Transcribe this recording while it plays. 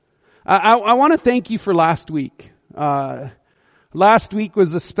I want to thank you for last week. Last week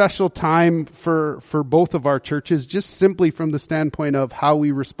was a special time for both of our churches, just simply from the standpoint of how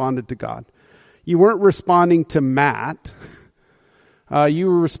we responded to God. You weren't responding to Matt. You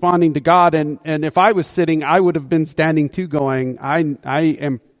were responding to God, and if I was sitting, I would have been standing too going, I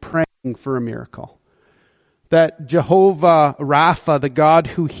am praying for a miracle. That Jehovah Rapha, the God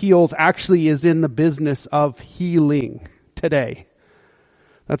who heals, actually is in the business of healing today.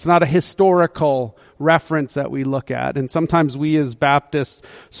 That's not a historical reference that we look at. And sometimes we as Baptists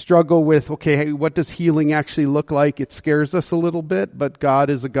struggle with, okay, what does healing actually look like? It scares us a little bit, but God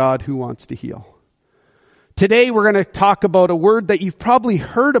is a God who wants to heal. Today we're going to talk about a word that you've probably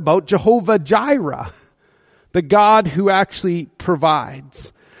heard about, Jehovah Jireh, the God who actually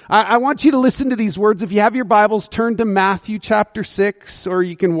provides. I want you to listen to these words. If you have your Bibles, turn to Matthew chapter 6, or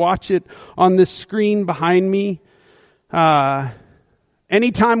you can watch it on this screen behind me.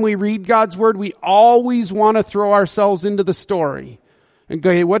 Anytime we read God's word, we always want to throw ourselves into the story and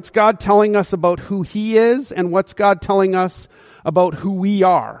go, hey, what's God telling us about who He is, and what's God telling us about who we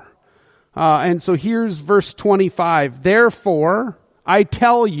are? And so here's verse 25. Therefore, I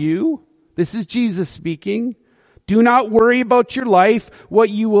tell you, this is Jesus speaking, do not worry about your life, what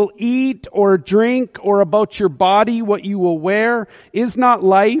you will eat or drink, or about your body, what you will wear. Is not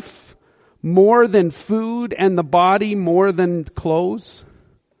life more than food, and the body more than clothes?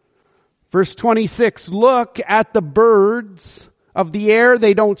 Verse 26, look at the birds of the air.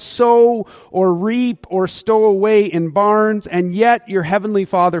 They don't sow or reap or stow away in barns, and yet your heavenly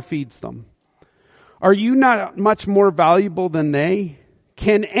Father feeds them. Are you not much more valuable than they?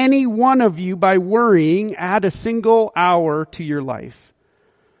 Can any one of you, by worrying, add a single hour to your life?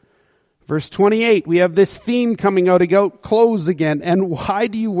 Verse 28, we have this theme coming out about clothes again. And why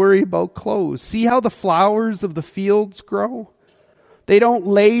do you worry about clothes? See how the flowers of the fields grow? They don't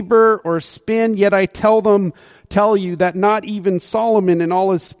labor or spin, yet I tell you that not even Solomon in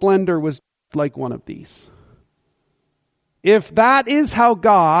all his splendor was like one of these. If that is how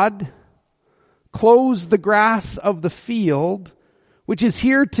God clothes the grass of the field, which is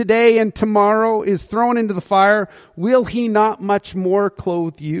here today and tomorrow is thrown into the fire, will He not much more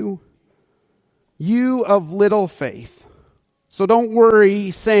clothe you? You of little faith. So don't worry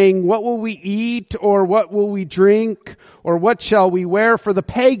saying, what will we eat, or what will we drink, or what shall we wear? For the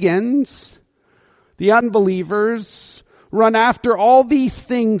pagans, the unbelievers, run after all these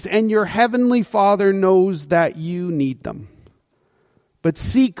things, and your heavenly Father knows that you need them. But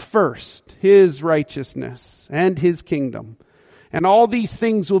seek first His righteousness and His kingdom, and all these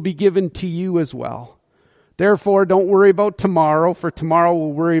things will be given to you as well. Therefore, don't worry about tomorrow, for tomorrow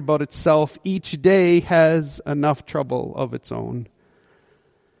will worry about itself. Each day has enough trouble of its own.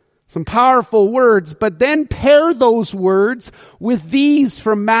 Some powerful words, but then pair those words with these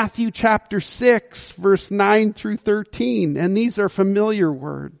from Matthew chapter 6, verse 9 through 13. And these are familiar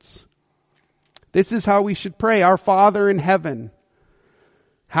words. This is how we should pray. Our Father in heaven,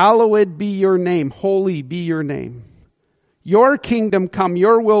 hallowed be your name, holy be your name. Your kingdom come,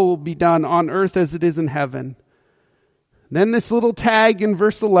 your will be done on earth as it is in heaven. Then this little tag in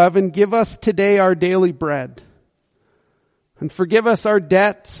verse 11, give us today our daily bread. And forgive us our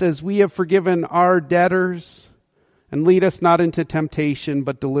debts as we have forgiven our debtors. And lead us not into temptation,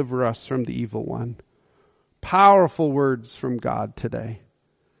 but deliver us from the evil one. Powerful words from God today.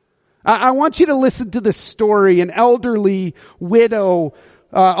 I want you to listen to this story. An elderly widow,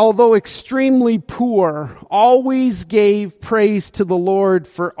 although extremely poor, always gave praise to the Lord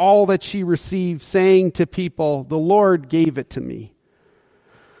for all that she received, saying to people, the Lord gave it to me.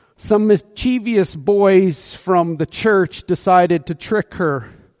 Some mischievous boys from the church decided to trick her.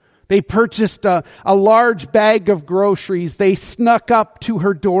 They purchased a large bag of groceries. They snuck up to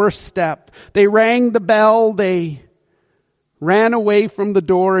her doorstep. They rang the bell. They ran away from the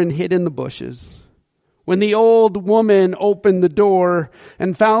door and hid in the bushes. When the old woman opened the door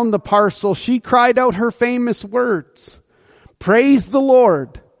and found the parcel, she cried out her famous words, praise the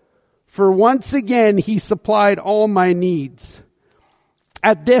Lord, for once again He supplied all my needs.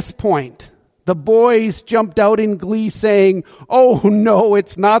 At this point, the boys jumped out in glee saying, oh no,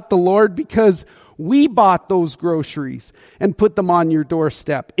 it's not the Lord, because we bought those groceries and put them on your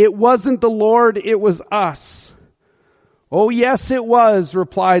doorstep. It wasn't the Lord, it was us. Oh yes, it was,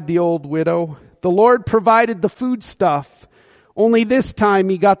 replied the old widow. The Lord provided the food stuff, only this time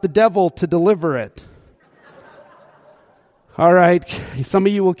He got the devil to deliver it. All right, some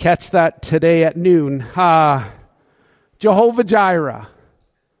of you will catch that today at noon. Jehovah Jireh,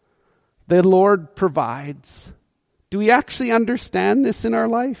 the Lord provides. Do we actually understand this in our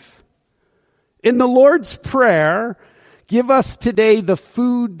life? In the Lord's Prayer, give us today the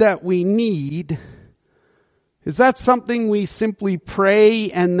food that we need, is that something we simply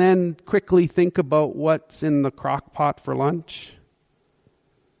pray and then quickly think about what's in the crock pot for lunch?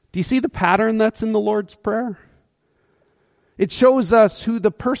 Do you see the pattern that's in the Lord's Prayer? It shows us who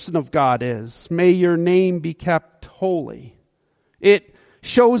the person of God is. May your name be kept holy. It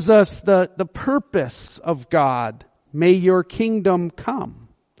shows us the purpose of God. May your kingdom come.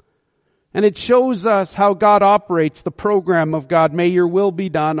 And it shows us how God operates, the program of God. May your will be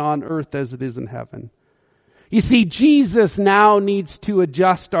done on earth as it is in heaven. You see, Jesus now needs to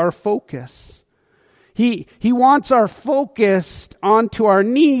adjust our focus. He wants our focus onto our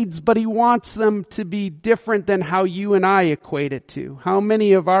needs, but he wants them to be different than how you and I equate it to. How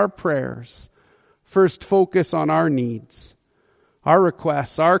many of our prayers first focus on our needs, our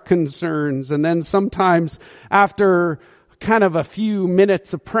requests, our concerns, and then sometimes after kind of a few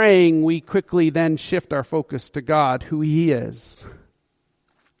minutes of praying, we quickly then shift our focus to God, who he is.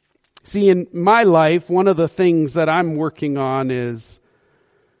 See, in my life, one of the things that I'm working on is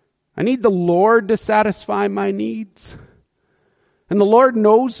I need the Lord to satisfy my needs. And the Lord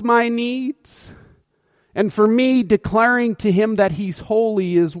knows my needs. And for me, declaring to him that he's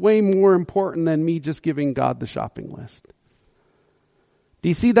holy is way more important than me just giving God the shopping list. Do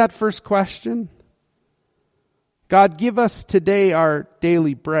you see that first question? God, give us today our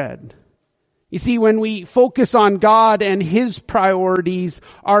daily bread. You see, when we focus on God and his priorities,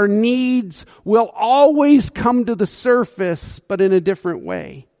 our needs will always come to the surface, but in a different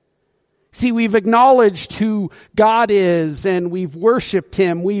way. See, we've acknowledged who God is and we've worshiped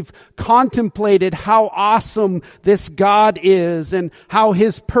him. We've contemplated how awesome this God is and how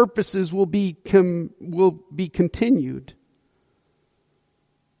his purposes will be continued.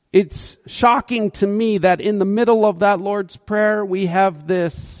 It's shocking to me that in the middle of that Lord's Prayer, we have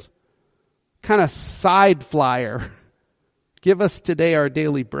this kind of side flyer. Give us today our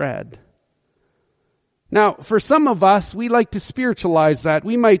daily bread. Now, for some of us, we like to spiritualize that.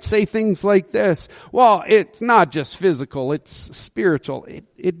 We might say things like this. Well, it's not just physical, it's spiritual.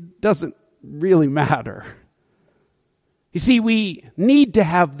 It doesn't really matter. You see, we need to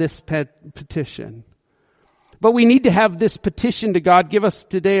have this petition. But we need to have this petition to God, give us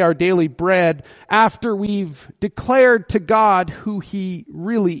today our daily bread, after we've declared to God who he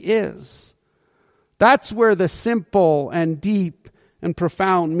really is. That's where the simple and deep and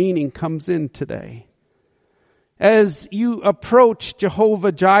profound meaning comes in today. As you approach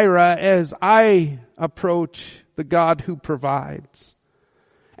Jehovah Jireh, as I approach the God who provides,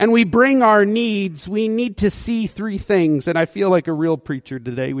 and we bring our needs, we need to see three things. And I feel like a real preacher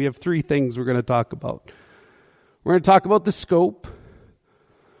today. We have three things we're going to talk about. We're going to talk about the scope.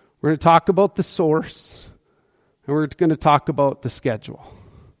 We're going to talk about the source. And we're going to talk about the schedule.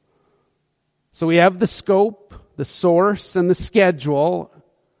 So we have the scope, the source, and the schedule.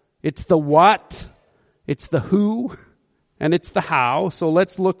 It's the what, it's the who, and it's the how. So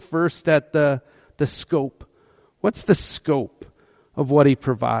let's look first at the scope. What's the scope of what he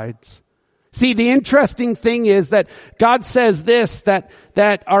provides? See, the interesting thing is that God says this,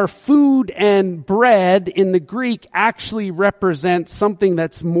 that our food and bread in the Greek actually represents something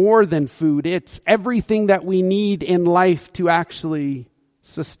that's more than food. It's everything that we need in life to actually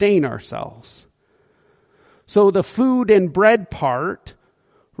sustain ourselves. So the food and bread part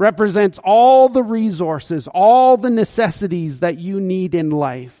represents all the resources, all the necessities that you need in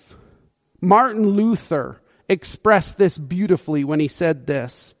life. Martin Luther expressed this beautifully when he said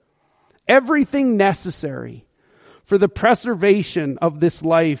this: everything necessary for the preservation of this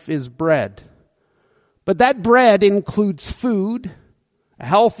life is bread. But that bread includes food, a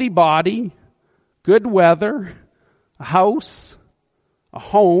healthy body, good weather, a house, a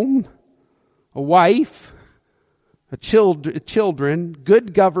home, a wife, children,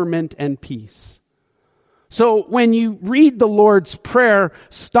 good government, and peace. So when you read the Lord's Prayer,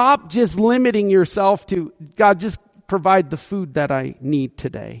 stop just limiting yourself to, God, just provide the food that I need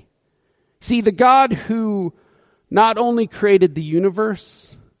today. See, the God who not only created the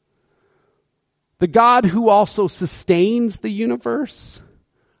universe, the God who also sustains the universe,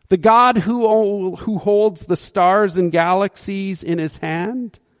 the God who holds the stars and galaxies in his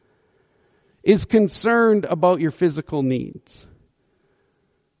hand, is concerned about your physical needs.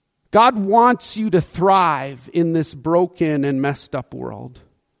 God wants you to thrive in this broken and messed up world.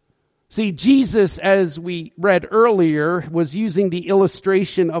 See, Jesus, as we read earlier, was using the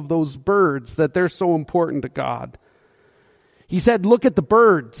illustration of those birds, that they're so important to God. He said, look at the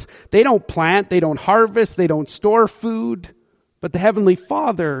birds. They don't plant, they don't harvest, they don't store food, but the Heavenly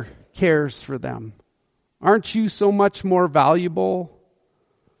Father cares for them. Aren't you so much more valuable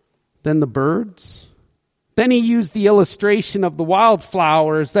than the birds? Then he used the illustration of the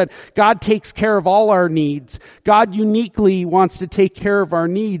wildflowers, that God takes care of all our needs. God uniquely wants to take care of our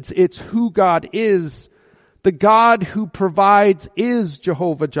needs. It's who God is. The God who provides is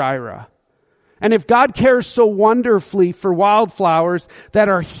Jehovah Jireh. And if God cares so wonderfully for wildflowers that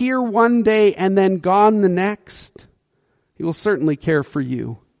are here one day and then gone the next, he will certainly care for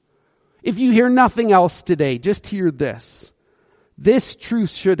you. If you hear nothing else today, just hear this. This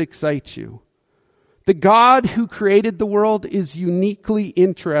truth should excite you. The God who created the world is uniquely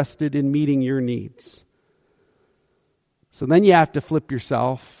interested in meeting your needs. So then you have to flip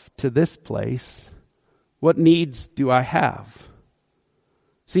yourself to this place. What needs do I have?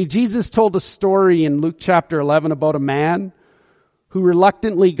 See, Jesus told a story in Luke chapter 11 about a man who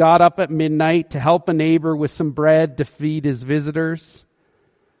reluctantly got up at midnight to help a neighbor with some bread to feed his visitors.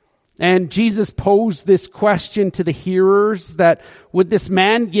 And Jesus posed this question to the hearers, that would this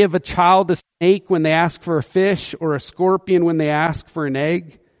man give a child a snake when they ask for a fish, or a scorpion when they ask for an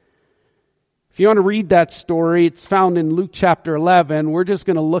egg? If you want to read that story, it's found in Luke chapter 11. We're just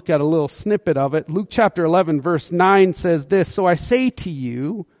going to look at a little snippet of it. Luke chapter 11 verse 9 says this, "So I say to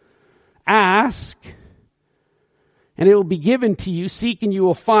you, ask, and it will be given to you. Seek and you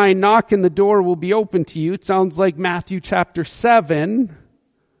will find. Knock and the door will be open to you." It sounds like Matthew chapter 7.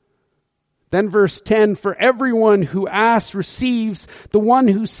 Then verse 10, "For everyone who asks receives, the one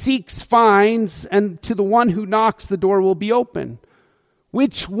who seeks finds, and to the one who knocks the door will be open.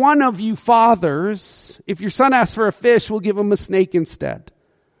 Which one of you fathers, if your son asks for a fish, will give him a snake instead?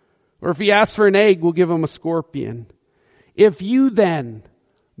 Or if he asks for an egg, will give him a scorpion? If you then,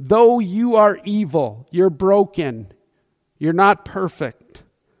 though you are evil, you're broken, you're not perfect,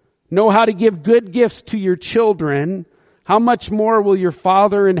 know how to give good gifts to your children, how much more will your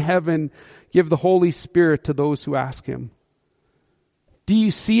Father in heaven give the Holy Spirit to those who ask him?" Do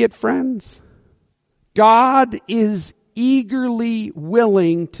you see it, friends? God is eagerly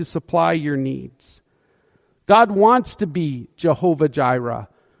willing to supply your needs. God wants to be Jehovah Jireh,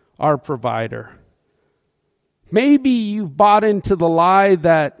 our provider. Maybe you've bought into the lie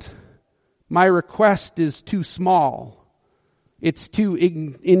that my request is too small. It's too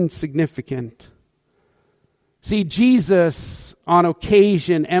insignificant. See, Jesus on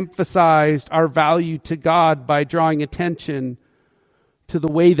occasion emphasized our value to God by drawing attention to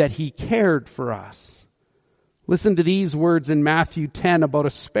the way that he cared for us. Listen to these words in Matthew 10 about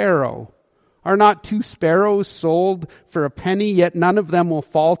a sparrow. "Are not 2 sparrows sold for a penny, yet none of them will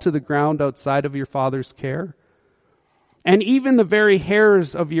fall to the ground outside of your Father's care? And even the very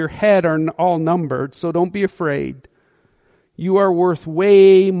hairs of your head are all numbered, so don't be afraid. You are worth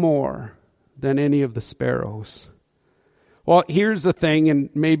way more than any of the sparrows." Well, here's the thing, and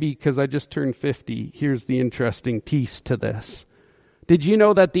maybe because I just turned 50, here's the interesting piece to this. Did you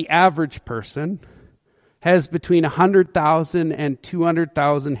know that the average person has between 100,000 and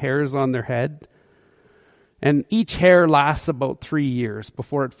 200,000 hairs on their head? And each hair lasts about 3 years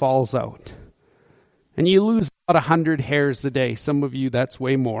before it falls out. And you lose about 100 hairs a day. Some of you, that's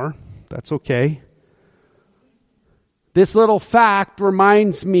way more. That's okay. This little fact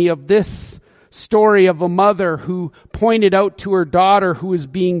reminds me of this story of a mother who pointed out to her daughter, who was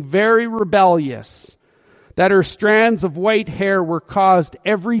being very rebellious, that her strands of white hair were caused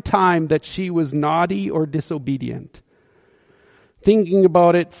every time that she was naughty or disobedient. Thinking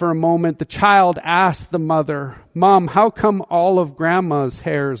about it for a moment, the child asked the mother, "Mom, how come all of Grandma's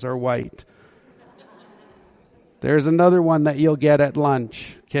hairs are white?" There's another one that you'll get at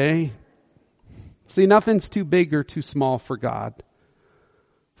lunch, okay? See, nothing's too big or too small for God.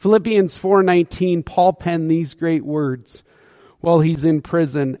 Philippians 4:19, Paul penned these great words while he's in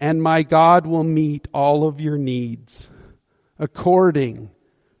prison, "And my God will meet all of your needs according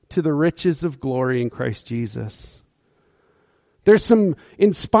to the riches of glory in Christ Jesus." There's some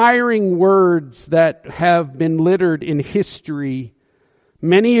inspiring words that have been littered in history.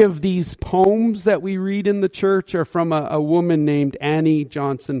 Many of these poems that we read in the church are from a woman named Annie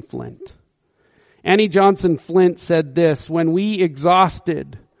Johnson Flint. Annie Johnson Flint said this, "When we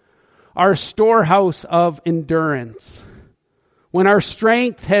exhausted our storehouse of endurance, when our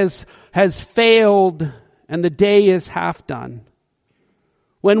strength has failed and the day is half done,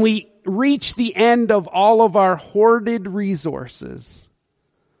 when we reach the end of all of our hoarded resources,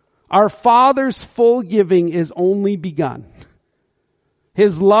 our Father's full giving is only begun.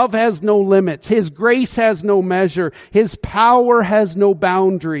 His love has no limits. His grace has no measure. His power has no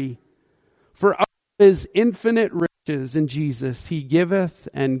boundary. For of his infinite riches in Jesus, he giveth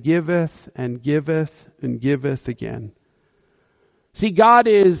and giveth and giveth and giveth again." See, God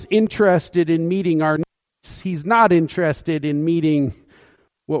is interested in meeting our needs. He's not interested in meeting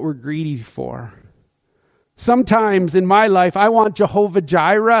what we're greedy for. Sometimes in my life, I want Jehovah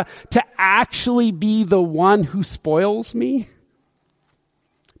Jireh to actually be the one who spoils me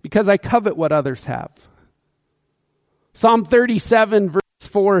because I covet what others have. Psalm 37 verse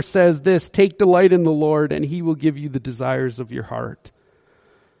 4 says this, "Take delight in the Lord, and he will give you the desires of your heart."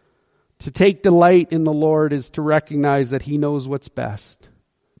 To take delight in the Lord is to recognize that he knows what's best.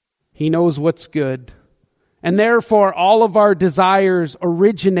 He knows what's good. And therefore, all of our desires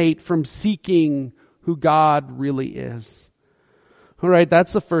originate from seeking who God really is. All right,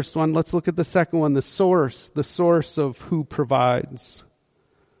 that's the first one. Let's look at the second one, the source of who provides.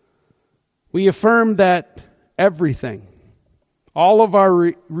 We affirm that everything, all of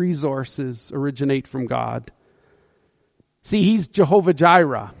our resources originate from God. See, he's Jehovah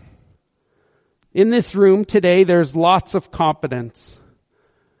Jireh. In this room today, there's lots of competence.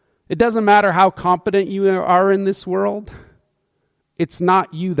 It doesn't matter how competent you are in this world. It's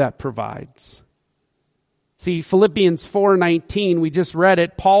not you that provides. See, Philippians 4:19, we just read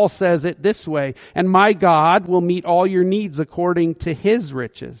it. Paul says it this way, "And my God will meet all your needs according to his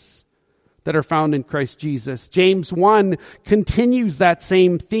riches that are found in Christ Jesus." James 1 continues that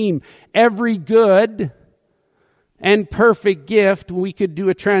same theme. Every good and perfect gift, we could do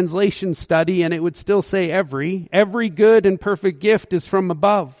a translation study and it would still say every good and perfect gift is from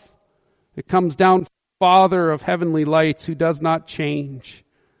above. It comes down from the Father of heavenly lights who does not change.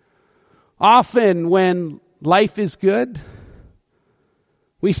 Often when life is good,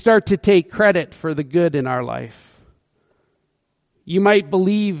 we start to take credit for the good in our life. You might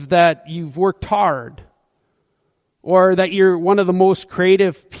believe that you've worked hard or that you're one of the most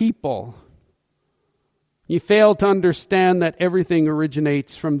creative people. You fail to understand that everything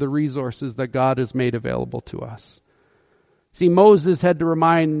originates from the resources that God has made available to us. See, Moses had to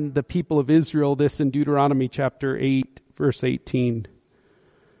remind the people of Israel this in Deuteronomy chapter 8, verse 18.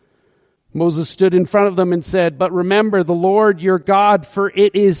 Moses stood in front of them and said, "But remember the Lord your God, for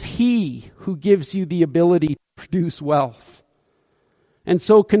it is he who gives you the ability to produce wealth, and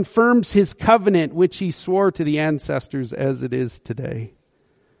so confirms his covenant which he swore to the ancestors as it is today."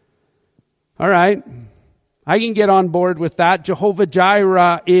 All right. I can get on board with that. Jehovah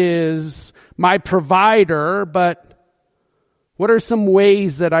Jireh is my provider, but what are some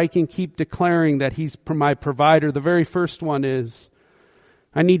ways that I can keep declaring that he's my provider? The very first one is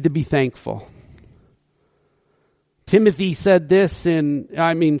I need to be thankful. Timothy said this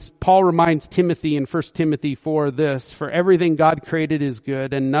Paul reminds Timothy in 1 Timothy 4 this, "For everything God created is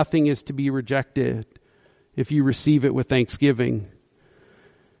good, and nothing is to be rejected if you receive it with thanksgiving."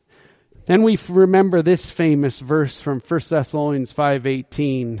 Then we remember this famous verse from 1 Thessalonians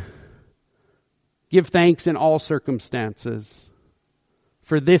 5:18. "Give thanks in all circumstances,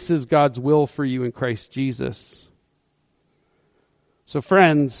 for this is God's will for you in Christ Jesus." So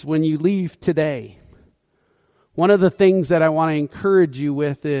friends, when you leave today, one of the things that I want to encourage you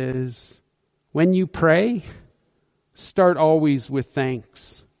with is when you pray, start always with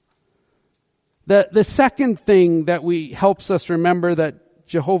thanks. The second thing that helps us remember that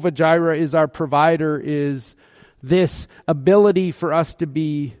Jehovah Jireh is our provider is this ability for us to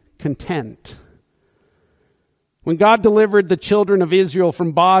be content. When God delivered the children of Israel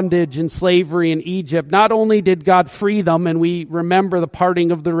from bondage and slavery in Egypt, not only did God free them, and we remember the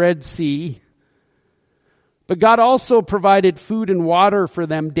parting of the Red Sea, but God also provided food and water for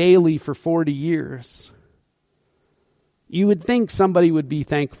them daily for 40 years. You would think somebody would be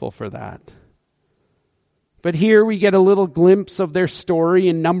thankful for that. But here we get a little glimpse of their story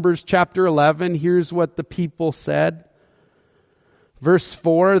in Numbers chapter 11. Here's what the people said. Verse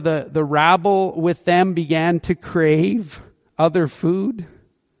 4, the rabble with them began to crave other food.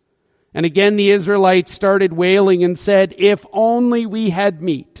 And again the Israelites started wailing and said, "If only we had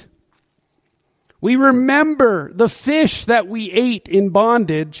meat. We remember the fish that we ate in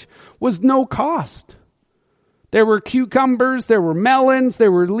bondage was no cost. There were cucumbers, there were melons,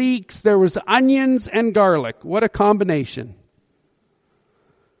 there were leeks, there was onions and garlic." What a combination.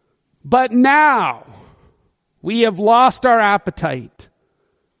 "But now we have lost our appetite.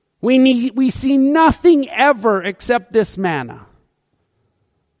 We see nothing ever except this manna.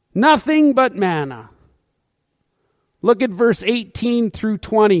 Nothing but manna." Look at verse 18 through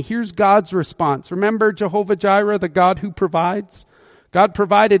 20. Here's God's response. Remember Jehovah Jireh, the God who provides? God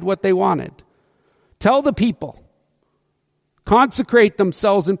provided what they wanted. "Tell the people, consecrate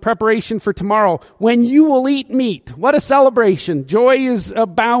themselves in preparation for tomorrow, when you will eat meat." What a celebration. Joy is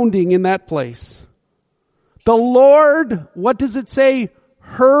abounding in that place. "The Lord," what does it say?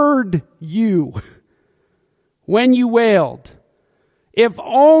 "Heard you when you wailed. If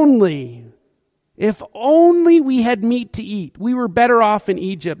If only we had meat to eat. We were better off in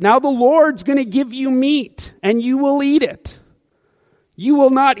Egypt. Now the Lord's going to give you meat and you will eat it. You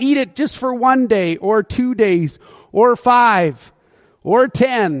will not eat it just for 1 day or 2 days or 5 or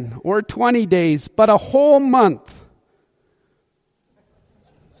 10 or 20 days, but a whole month.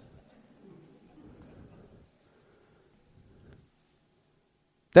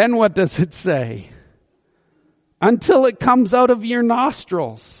 Then what does it say? Until it comes out of your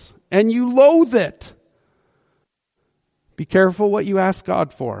nostrils and you loathe it. Be careful what you ask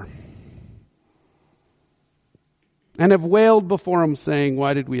God for. And have wailed before him, saying,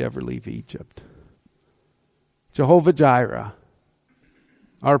 why did we ever leave Egypt? Jehovah Jireh,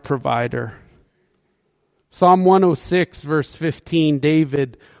 our provider. Psalm 106, verse 15,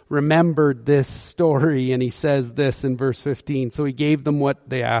 David remembered this story, and he says this in verse 15. So he gave them what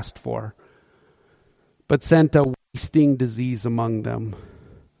they asked for, but sent a wasting disease among them.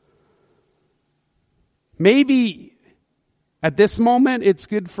 Maybe at this moment it's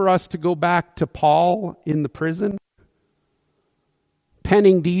good for us to go back to Paul in the prison,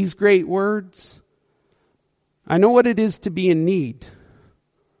 penning these great words. I know what it is to be in need.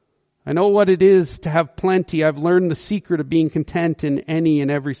 I know what it is to have plenty. I've learned the secret of being content in any and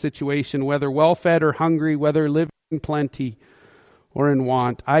every situation, whether well-fed or hungry, whether living in plenty or in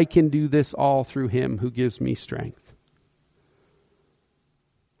want. I can do this all through him who gives me strength.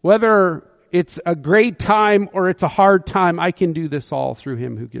 Whether it's a great time or it's a hard time, I can do this all through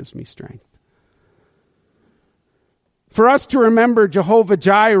him who gives me strength. For us to remember Jehovah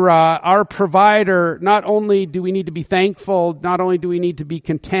Jireh, our provider, not only do we need to be thankful, not only do we need to be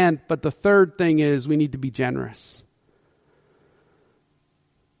content, but the third thing is we need to be generous.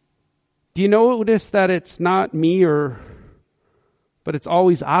 Do you notice that it's not me but it's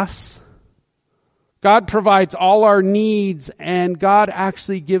always us? God provides all our needs, and God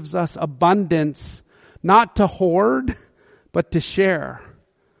actually gives us abundance, not to hoard, but to share.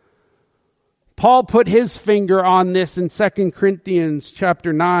 Paul put his finger on this in 2 Corinthians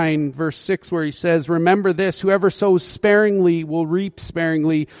chapter 9, verse 6, where he says, remember this, whoever sows sparingly will reap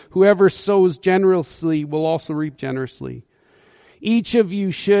sparingly. Whoever sows generously will also reap generously. Each of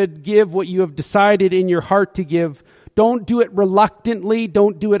you should give what you have decided in your heart to give. Don't do it reluctantly.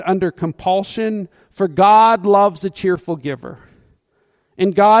 Don't do it under compulsion, for God loves a cheerful giver.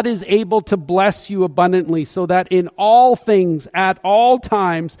 And God is able to bless you abundantly, so that in all things, at all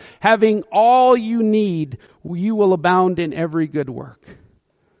times, having all you need, you will abound in every good work.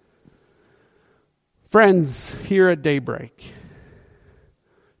 Friends, here at Daybreak,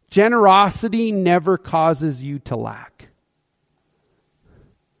 generosity never causes you to lack.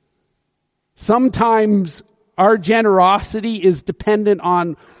 Sometimes our generosity is dependent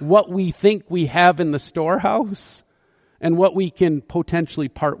on what we think we have in the storehouse and what we can potentially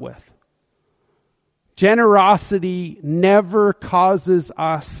part with. Generosity never causes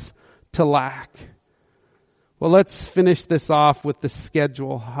us to lack. Well, let's finish this off with the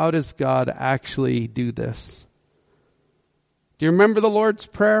schedule. How does God actually do this? Do you remember the Lord's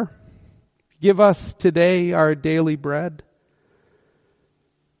Prayer? Give us today our daily bread.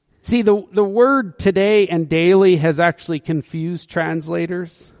 See, the word today and daily has actually confused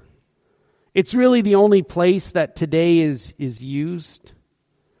translators. It's really the only place that today is used.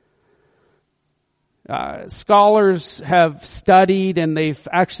 Scholars have studied, and they've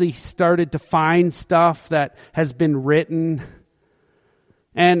actually started to find stuff that has been written.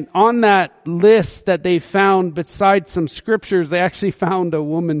 And on that list that they found, besides some scriptures, they actually found a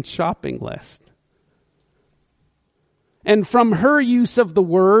woman's shopping list. And from her use of the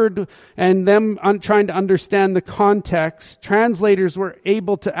word and them trying to understand the context, translators were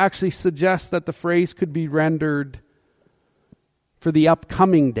able to actually suggest that the phrase could be rendered for the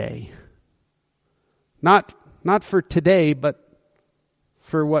upcoming day. Not for today, but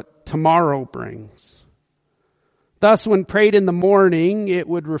for what tomorrow brings. Thus, when prayed in the morning, it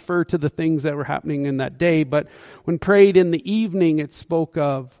would refer to the things that were happening in that day. But when prayed in the evening, it spoke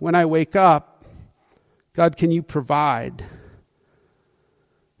of, when I wake up, God, can you provide?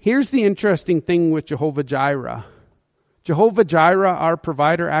 Here's the interesting thing with Jehovah Jireh. Jehovah Jireh, our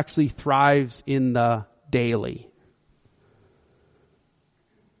provider, actually thrives in the daily.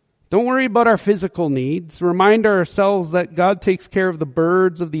 Don't worry about our physical needs. Remind ourselves that God takes care of the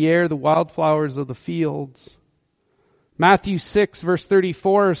birds of the air, the wildflowers of the fields. Matthew 6, verse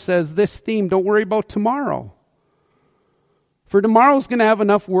 34 says this theme, don't worry about tomorrow. For tomorrow's going to have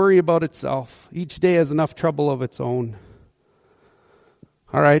enough worry about itself. Each day has enough trouble of its own.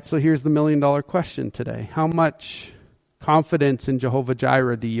 All right, so here's the $1 million question today. How much confidence in Jehovah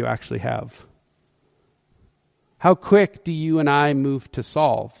Jireh do you actually have? How quick do you and I move to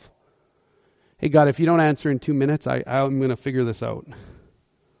solve? Hey God, if you don't answer in 2 minutes, I'm going to figure this out.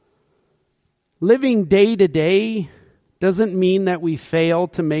 Living day to day doesn't mean that we fail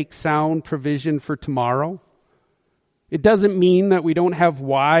to make sound provision for tomorrow. It doesn't mean that we don't have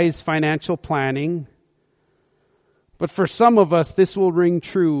wise financial planning. But for some of us, this will ring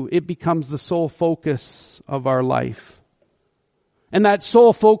true. It becomes the sole focus of our life. And that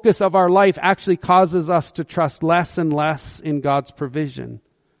sole focus of our life actually causes us to trust less and less in God's provision.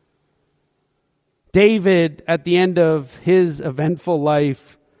 David, at the end of his eventful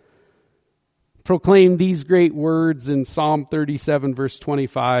life, proclaimed these great words in Psalm 37, verse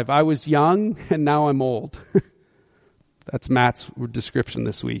 25. I was young and now I'm old. That's Matt's description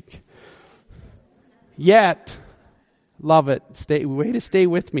this week. Yet, love it. Way to stay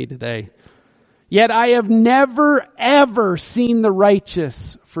with me today. Yet I have never, ever seen the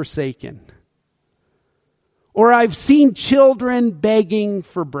righteous forsaken. Or I've seen children begging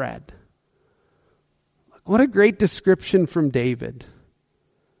for bread. What a great description from David.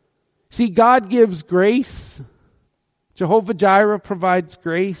 See, God gives grace. Jehovah Jireh provides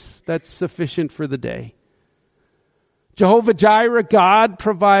grace that's sufficient for the day. Jehovah Jireh, God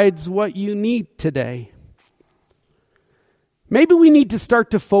provides what you need today. Maybe we need to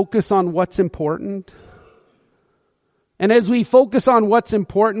start to focus on what's important. And as we focus on what's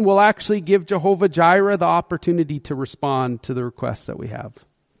important, we'll actually give Jehovah Jireh the opportunity to respond to the requests that we have.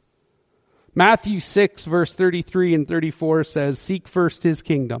 Matthew 6, verse 33 and 34 says, seek first his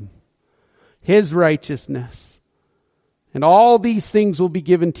kingdom, his righteousness, and all these things will be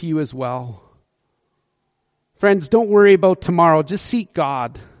given to you as well. Friends, don't worry about tomorrow. Just seek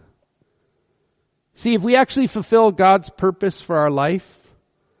God. See, if we actually fulfill God's purpose for our life,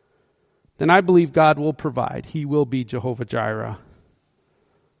 then I believe God will provide. He will be Jehovah Jireh.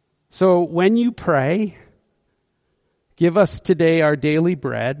 So when you pray, give us today our daily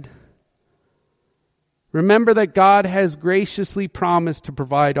bread. Remember that God has graciously promised to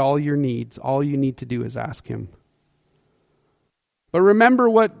provide all your needs. All you need to do is ask him. But remember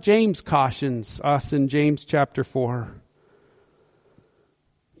what James cautions us in James chapter 4.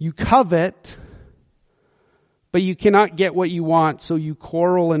 You covet, but you cannot get what you want, so you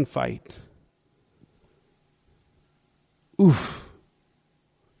quarrel and fight. Oof.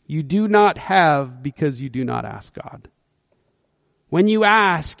 You do not have because you do not ask God. When you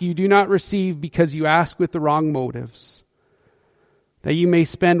ask, you do not receive because you ask with the wrong motives, that you may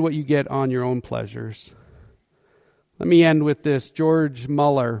spend what you get on your own pleasures. Let me end with this. George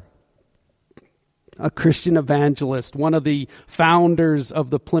Muller, a Christian evangelist, one of the founders of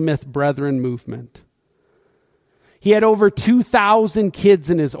the Plymouth Brethren movement. He had over 2,000 kids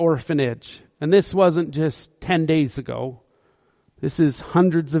in his orphanage. And this wasn't just 10 days ago. This is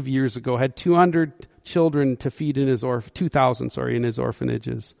hundreds of years ago. Had 200 children to feed in his 2,000, in his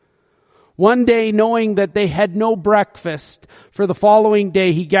orphanages. One day, knowing that they had no breakfast for the following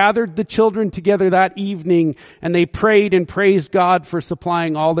day, he gathered the children together that evening and they prayed and praised God for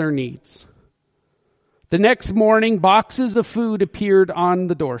supplying all their needs. The next morning, boxes of food appeared on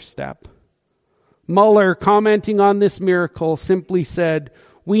the doorstep. Muller, commenting on this miracle, simply said,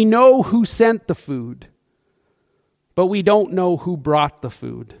 "We know who sent the food, but we don't know who brought the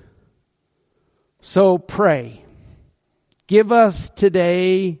food. So pray. Give us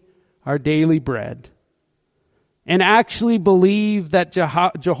today our daily bread." And actually believe that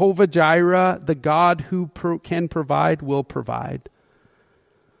Jehovah Jireh, the God who can provide, will provide.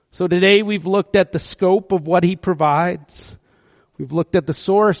 So today we've looked at the scope of what he provides. We've looked at the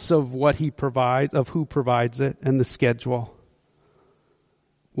source of what he provides, of who provides it, and the schedule.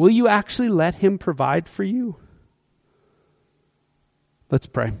 Will you actually let him provide for you? Let's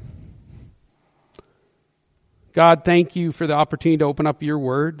pray. God, thank you for the opportunity to open up your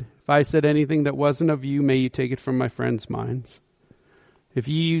word. If I said anything that wasn't of you, may you take it from my friends' minds. If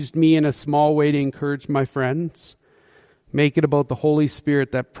you used me in a small way to encourage my friends, make it about the Holy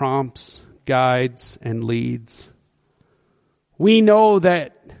Spirit that prompts, guides, and leads. We know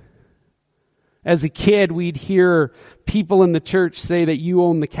that as a kid, we'd hear people in the church say that you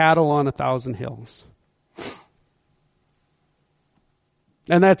own the cattle on 1,000 hills.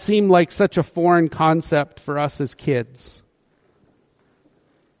 And that seemed like such a foreign concept for us as kids.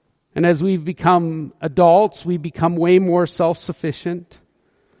 And as we've become adults, we become way more self-sufficient.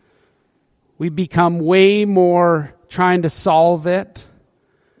 We become way more trying to solve it.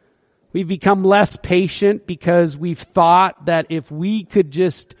 We become less patient because we've thought that if we could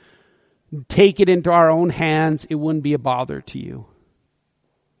just take it into our own hands, it wouldn't be a bother to you.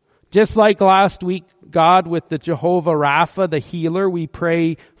 Just like last week, God, with the Jehovah Rapha, the healer, we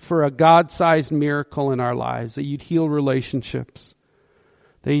pray for a God-sized miracle in our lives, that you'd heal relationships,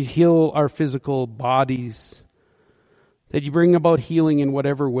 that you heal our physical bodies, that you bring about healing in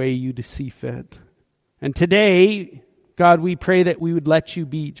whatever way you see fit. And today, God, we pray that we would let you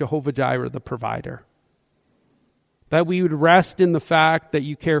be Jehovah Jireh, the provider. That we would rest in the fact that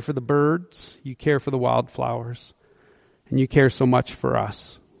you care for the birds, you care for the wildflowers, and you care so much for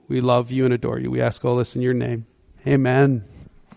us. We love you and adore you. We ask all this in your name. Amen.